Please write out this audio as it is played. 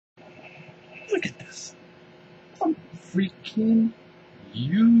Look at this. I'm freaking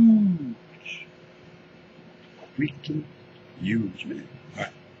huge. Freaking huge, man.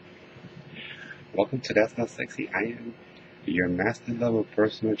 Alright. Welcome to That's Not Sexy. I am your master level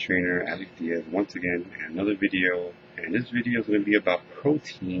personal trainer, Diaz, once again, in another video. And this video is going to be about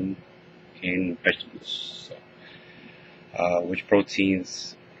protein in vegetables. So, which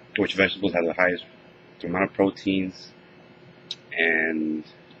vegetables have the highest amount of proteins. And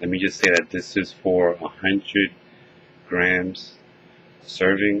let me just say that this is for 100 grams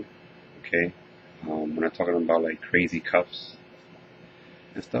serving, okay? We're not talking about like crazy cups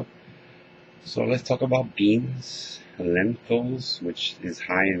and stuff. So let's talk about beans, lentils, which is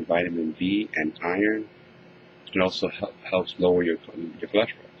high in vitamin B and iron. It also helps lower your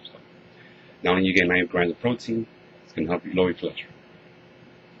cholesterol. So not only you get 9 grams of protein, it's going to help you lower your cholesterol.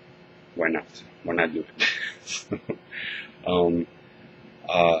 Why not? Why not do it?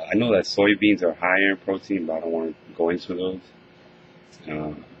 I know that soybeans are higher in protein, but I don't want to go into those.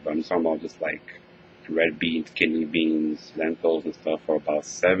 But I'm talking about just like red beans, kidney beans, lentils and stuff are about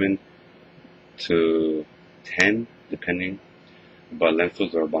 7 to 10, depending. But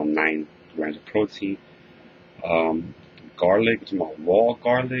lentils are about 9 grams of protein. Garlic, raw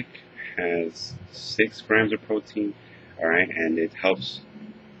garlic, has 6 grams of protein. Alright, and it helps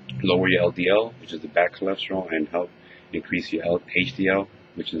lower your LDL, which is the bad cholesterol, and help increase your HDL,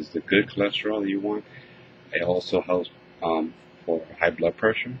 which is the good cholesterol that you want. It also helps for high blood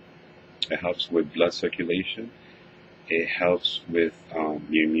pressure. It helps with blood circulation. It helps with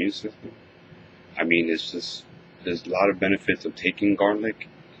your immune system. I mean, there's a lot of benefits of taking garlic.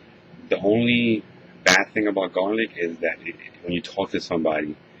 The only bad thing about garlic is that when you talk to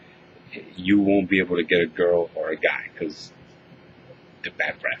somebody, you won't be able to get a girl or a guy because the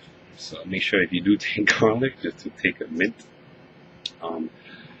bad breath. So make sure if you do take garlic, just to take a mint.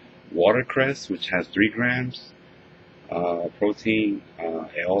 Watercress, which has 3 grams protein.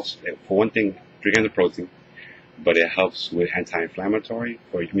 It also, for one thing, 3 grams of protein, but it helps with anti-inflammatory.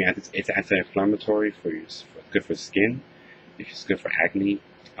 It's anti-inflammatory it's good for skin. It's good for acne.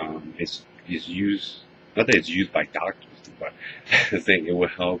 It's used, not that it's used by doctors, but I think it will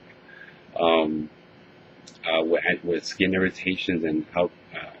help with skin irritations and help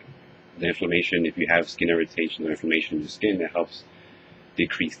the inflammation. If you have skin irritation or inflammation in your skin, it helps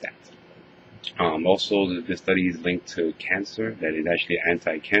decrease that. Also, the study is linked to cancer, that is actually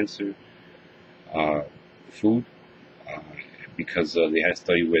anti-cancer food, because they had a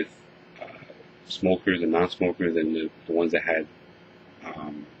study with smokers and non-smokers, and the ones that had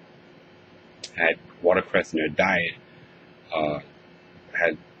watercress in their diet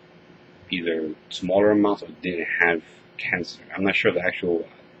had either smaller amounts or didn't have cancer. I'm not sure the actual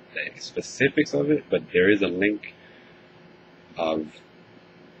specifics of it, but there is a link of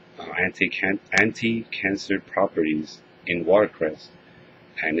anti-cancer properties in watercress,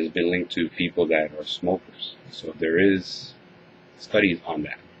 and it's been linked to people that are smokers. So there is studies on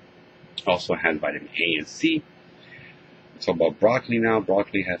that. Also has vitamin A and C. Let's talk about broccoli now.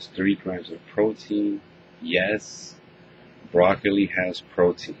 Broccoli has 3 grams of protein. Yes, broccoli has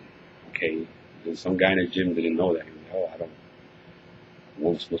protein. Okay, there's some guy in the gym didn't know that. Oh, I don't.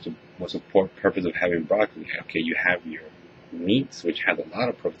 What's the purpose of having broccoli? Okay, you have your meats, which has a lot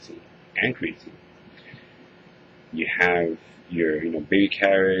of protein and creatine. You have your baby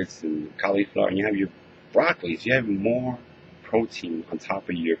carrots and cauliflower, and you have your broccoli. So you have more protein on top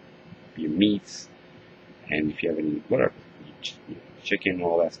of your meats, and if you have any chicken and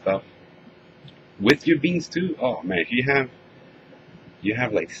all that stuff with your beans too. Oh man, if you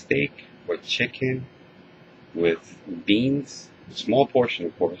have like steak or chicken with beans, a small portion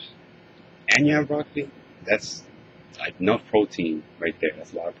of course, and you have broccoli, that's like enough protein right there.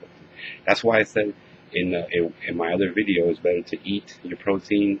 That's a lot of protein. That's why I said in my other video, it's better to eat your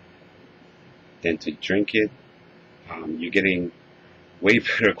protein than to drink it. You're getting way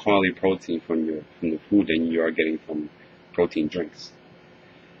better quality protein from the food than you are getting from protein drinks.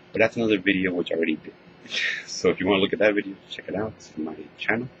 But that's another video which I already did. So if you want to look at that video, check it out. It's on my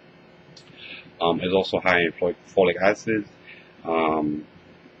channel. It's also high in folic acid,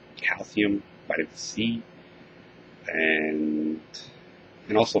 calcium, vitamin C, and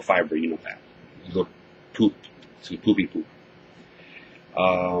also fiber. You know that. Look, poopy poop.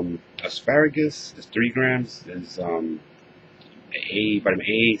 Asparagus is 3 grams. There's vitamin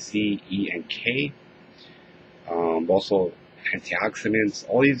A, C, E, and K. Also antioxidants.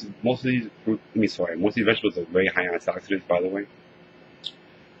 Most of these vegetables are very high in antioxidants, by the way.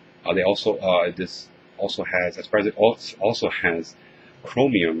 This asparagus also has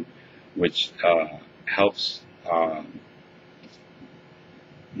chromium, which helps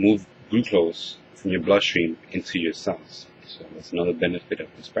move glucose from your bloodstream into your cells. So that's another benefit of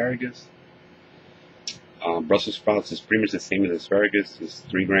asparagus. Brussels sprouts is pretty much the same as asparagus. It's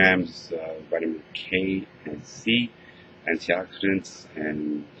 3 grams vitamin K and C, antioxidants,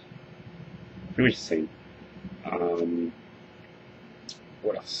 and pretty much the same.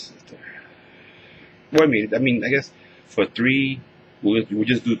 What else is there? Well, I mean, I guess for 3, we'll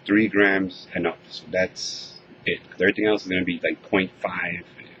just do 3 grams and up. So that's it. Everything else is going to be like 0.5.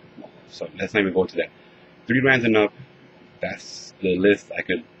 So let's not even go to that. 3 grams and up. That's the list I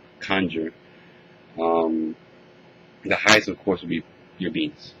could conjure. The highest, of course, would be your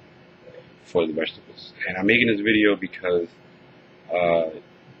beans for the vegetables. And I'm making this video because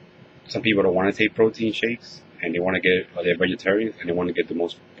some people don't want to take protein shakes, and they want to get, or they're vegetarians, and they want to get the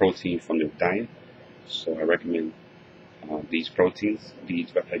most protein from their diet. So I recommend these proteins,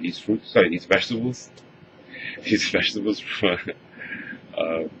 these fruits, sorry, these vegetables,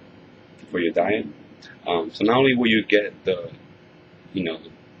 for your diet. So not only will you get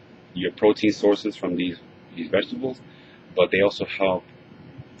your protein sources from these vegetables, but they also help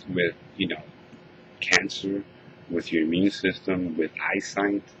with, cancer, with your immune system, with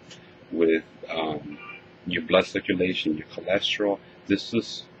eyesight, with your blood circulation, your cholesterol. There's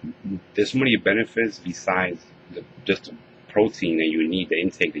so many benefits besides just the protein that you need, the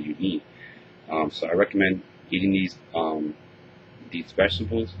intake that you need. So I recommend eating these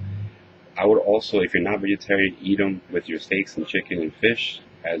vegetables. I would also, if you're not vegetarian, eat them with your steaks and chicken and fish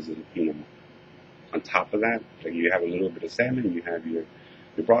as on top of that. Like, you have a little bit of salmon, you have your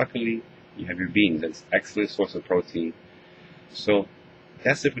broccoli, you have your beans. That's an excellent source of protein. So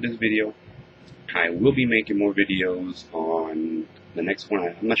that's it for this video. I will be making more videos on the next one.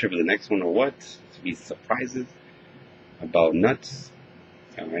 I'm not sure if it's the next one or what. To be surprises about nuts.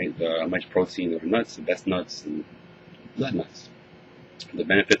 Alright, how much protein are nuts, the best nuts, and nut nuts. The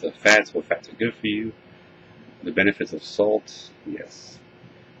benefits of fats, what fats are good for you. The benefits of salt, yes.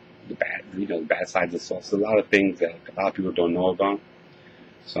 The bad sides of salt. So a lot of things that a lot of people don't know about.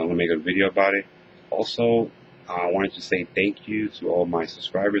 So I'm gonna make a video about it. Also, I wanted to say thank you to all my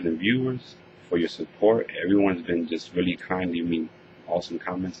subscribers and viewers for your support. Everyone's been just really kind, leaving me awesome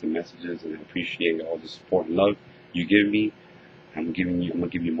comments and messages, and I appreciate all the support and love you give me. I'm gonna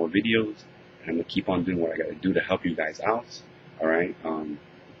give you more videos, and I'm gonna keep on doing what I gotta do to help you guys out. Alright,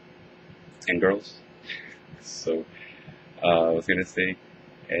 and girls. So I was gonna say,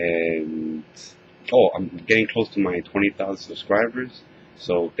 and I'm getting close to my 20,000 subscribers,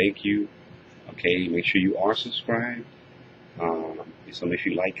 so thank you. Okay, make sure you are subscribed. So make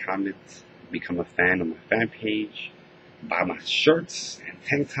sure you like, comment, become a fan of my fan page, buy my shirts and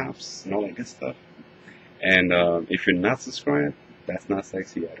tank tops and all that good stuff. And if you're not subscribed, that's not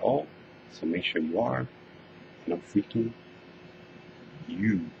sexy at all. So make sure you are. And I'm freaking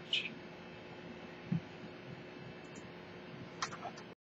huge.